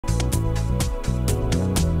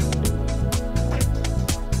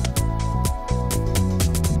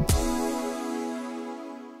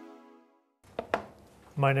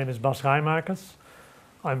My name is Bas Raijmakers.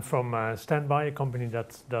 I'm from Standby, a company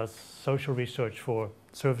that does social research for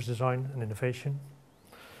service design and innovation.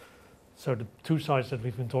 So the two sides that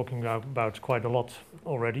we've been talking about quite a lot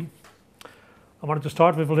already. I wanted to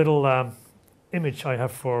start with a little image I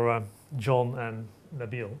have for John and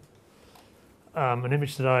Nabil. An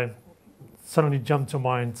image that I suddenly jumped to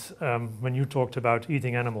mind when you talked about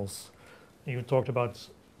eating animals. You talked about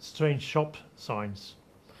strange shop signs.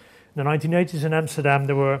 In the 1980s in Amsterdam,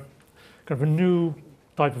 there were kind of a new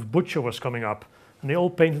type of butcher was coming up, and they all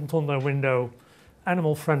painted on their window,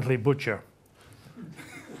 "Animal-friendly butcher."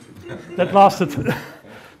 That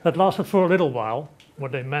lasted for a little while.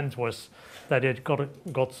 What they meant was that they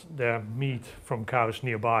got their meat from cows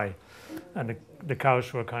nearby, and the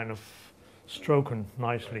cows were kind of stroken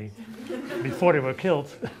nicely before they were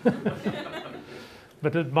killed.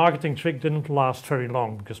 But the marketing trick didn't last very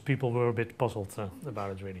long because people were a bit puzzled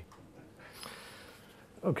about it, really.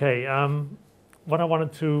 Okay, what I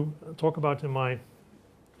wanted to talk about in my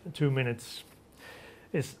 2 minutes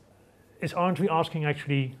is aren't we asking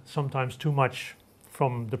actually sometimes too much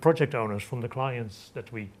from the project owners, from the clients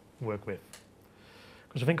that we work with?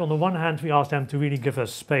 Because I think on the one hand we ask them to really give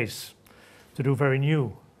us space to do very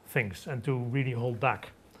new things and to really hold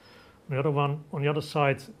back. On the other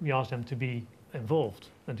side, we ask them to be involved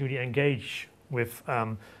and to really engage with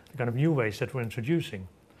the kind of new ways that we're introducing.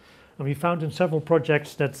 And we found in several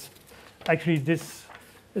projects that actually this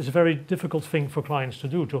is a very difficult thing for clients to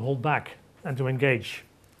do, to hold back and to engage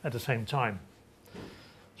at the same time.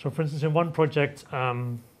 So for instance, in one project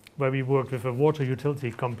where we worked with a water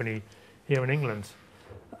utility company here in England,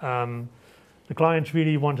 the clients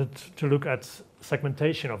really wanted to look at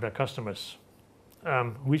segmentation of their customers.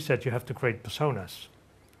 We said you have to create personas.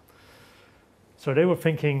 So they were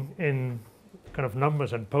thinking in kind of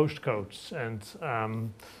numbers and postcodes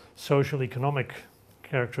and social economic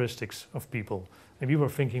characteristics of people, and we were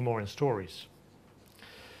thinking more in stories.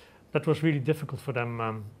 That was really difficult for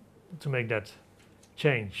them to make that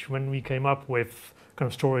change. When we came up with kind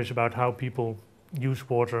of stories about how people use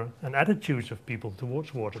water and attitudes of people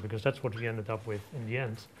towards water, because that's what we ended up with in the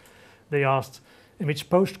end, they asked, in which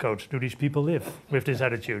postcode do these people live with this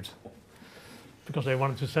attitude? Because they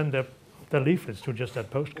wanted to send their leaflets to just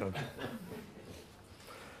that postcode.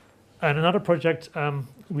 And another project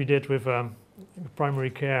we did with a primary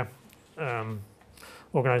care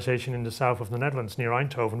organization in the south of the Netherlands near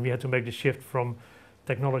Eindhoven. We had to make the shift from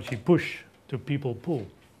technology push to people pull.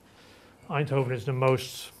 Eindhoven is the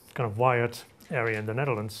most kind of wired area in the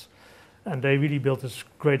Netherlands, and they really built this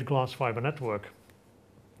great glass fiber network,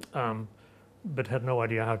 but had no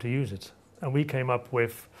idea how to use it. And we came up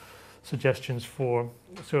with suggestions for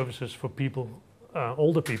services for people,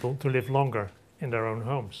 older people, to live longer in their own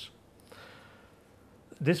homes.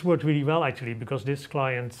 This worked really well actually, because this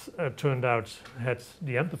client turned out had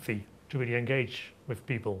the empathy to really engage with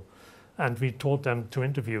people, and we taught them to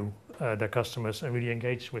interview their customers and really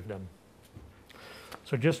engage with them.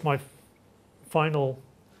 So just my final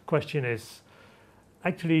question is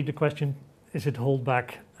actually the question, is it hold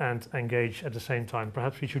back and engage at the same time?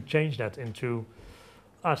 Perhaps we should change that into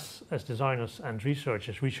us as designers and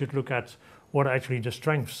researchers. We should look at what are actually the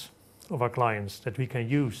strengths of our clients that we can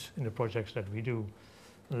use in the projects that we do,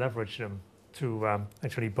 leverage them to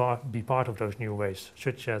actually be part of those new ways,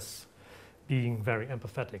 such as being very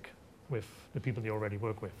empathetic with the people you already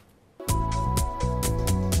work with.